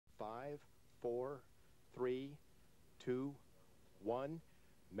5, 4, 3, 2, 1.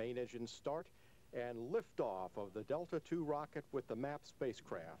 Main engines start and liftoff of the Delta II rocket with the MAP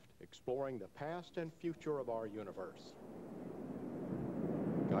spacecraft, exploring the past and future of our universe.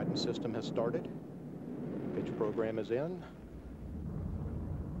 Guidance system has started. Pitch program is in.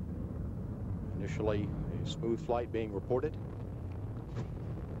 Initially, a smooth flight being reported.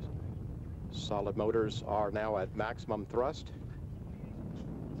 Solid motors are now at maximum thrust.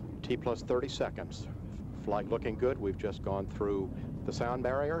 T plus 30 seconds. Flight looking good. We've just gone through the sound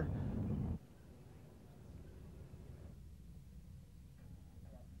barrier.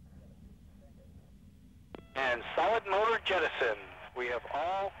 And solid motor jettison. We have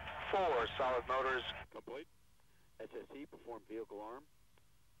all 4 solid motors complete. SSE, perform vehicle arm.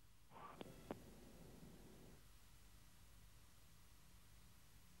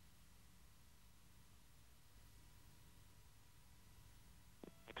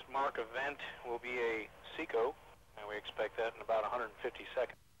 Next mark event will be a SECO, and we expect that in about 150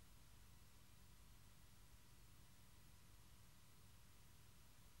 seconds.